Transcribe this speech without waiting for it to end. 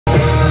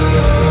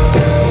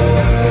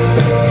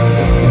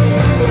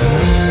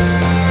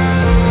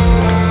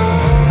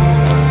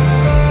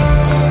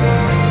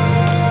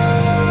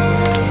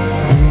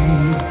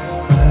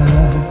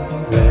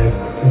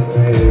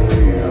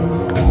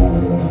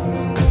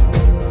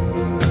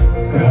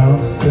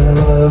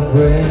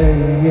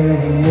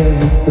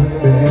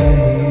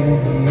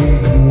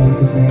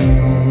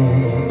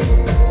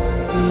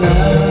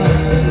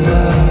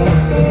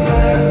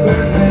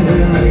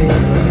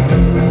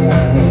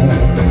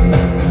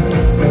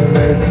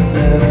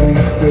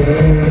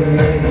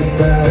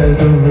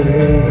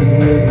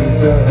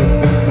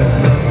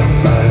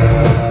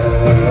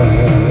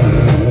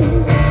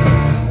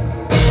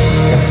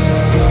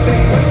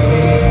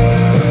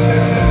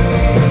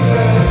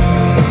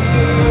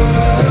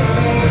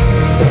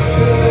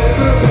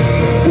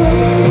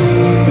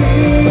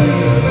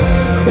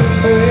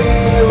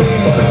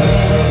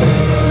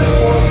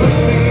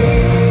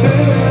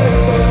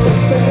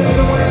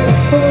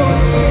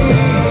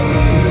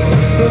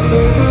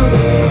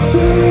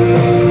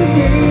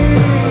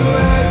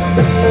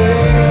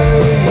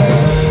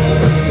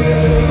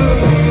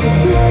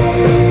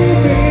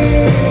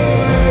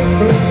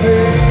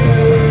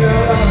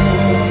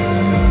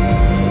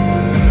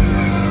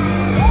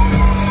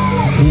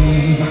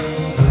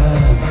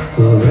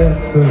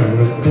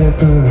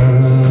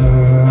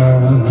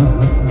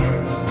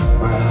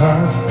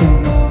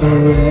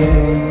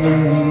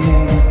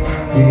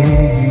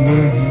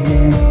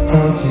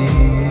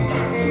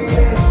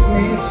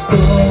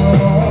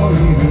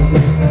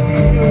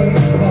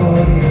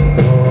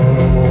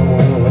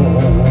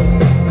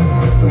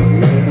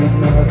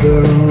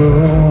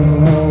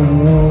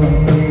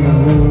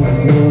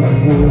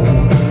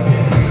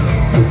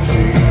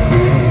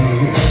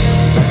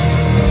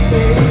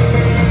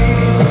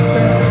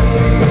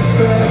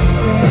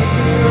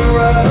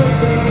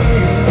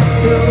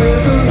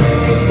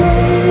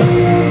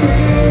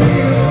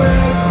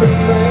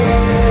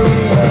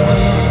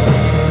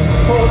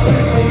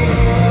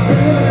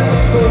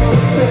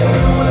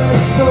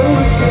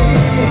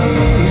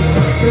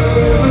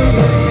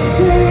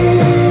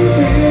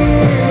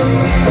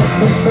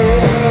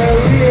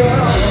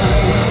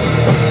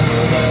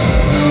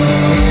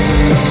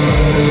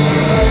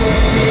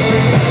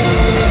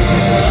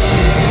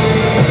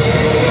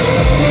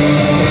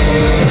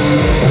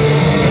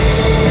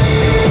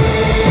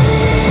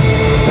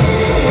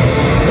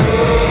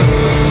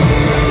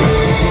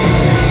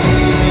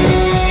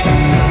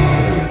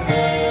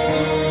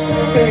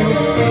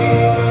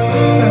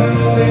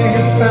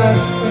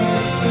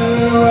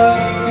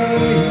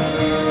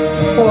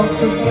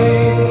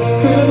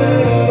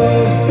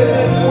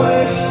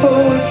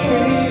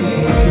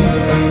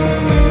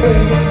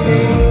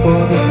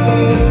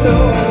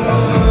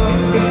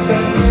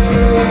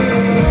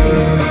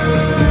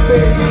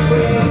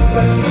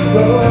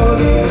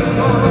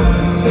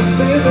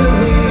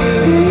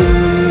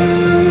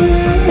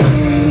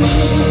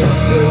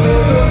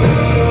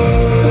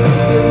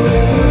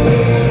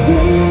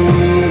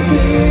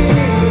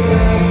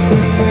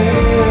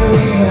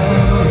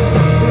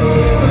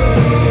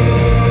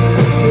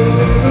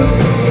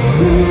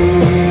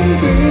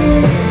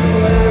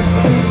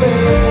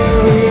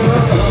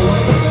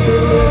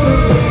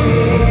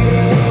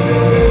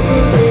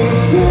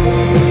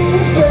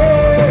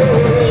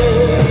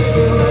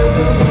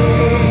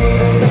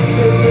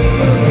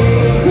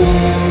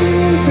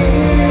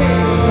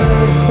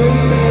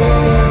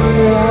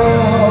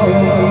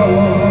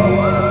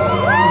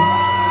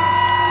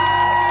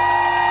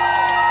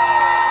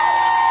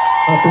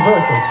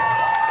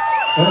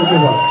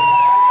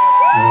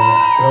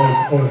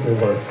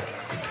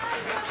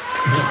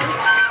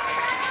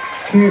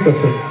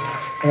Kiitokset.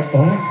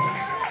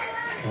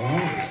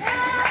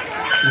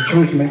 You're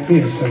trying to make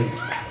me sing.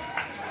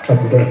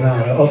 Happy birthday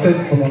now. I'll say it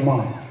for my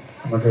mom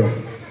and my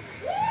girlfriend.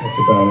 That's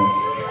about it.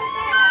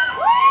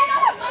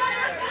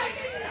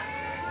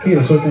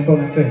 Kiitos oikein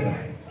paljon teille.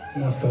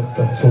 Näistä,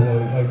 että sulla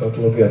oli aikaa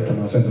tulla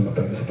viettämään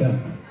syntymäpäiväsi tänne.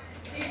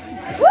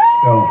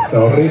 Joo, se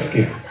on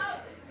riski,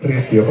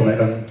 joka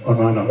meidän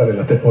on aina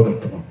välillä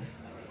otettava.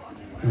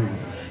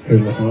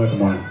 Kyllä, se on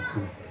aikamoinen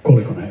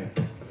kolikon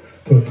heitto.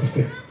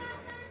 Toivottavasti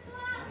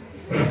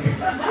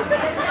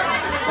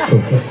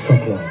se on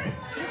klaava.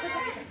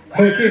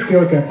 Hei, kiitti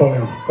oikein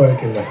paljon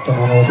kaikille. Tämä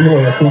on ollut ilo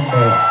ja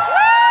kunnia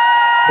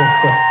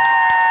tässä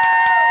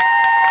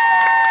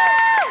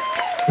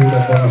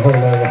yhden vuoden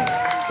holleilla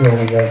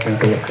joulun jälkeen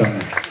tulla tänne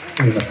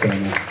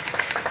viimettämään.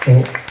 On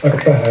ollut aika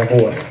pähä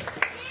vuosi.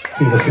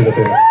 Kiitos siitä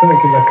teille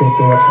kaikille, kun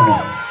olette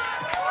jaksanut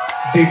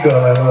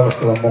diggailla ja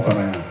laulustella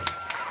mukana ja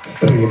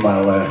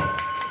striimailla ja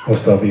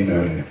ostaa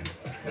vinyyliä.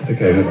 Se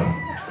tekee hyvää.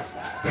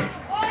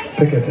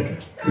 Tekee.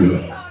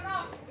 Kyllä.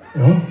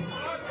 Joo.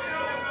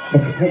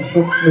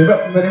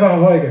 Meni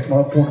vähän vaikeaksi,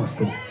 mä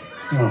punastuin.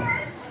 No,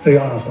 se ei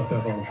ainoastaan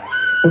tää vaan.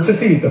 Mut se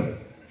siitä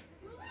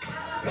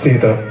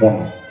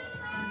mun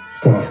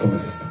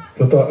punastumisesta.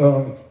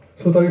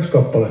 Se on yksi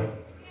kappale.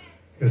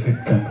 Ja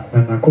sitten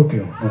mennään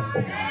kotiin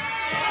nukkumaan.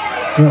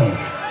 Joo.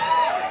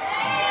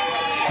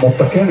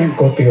 Mutta kenen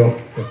kotio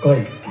ja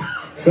kaikki?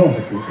 Se on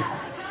se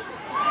kysymys.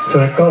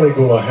 Sellainen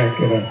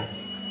Caligula-henkinen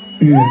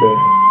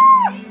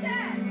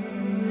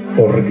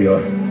Uber-orgio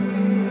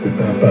nyt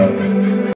tähän päälle.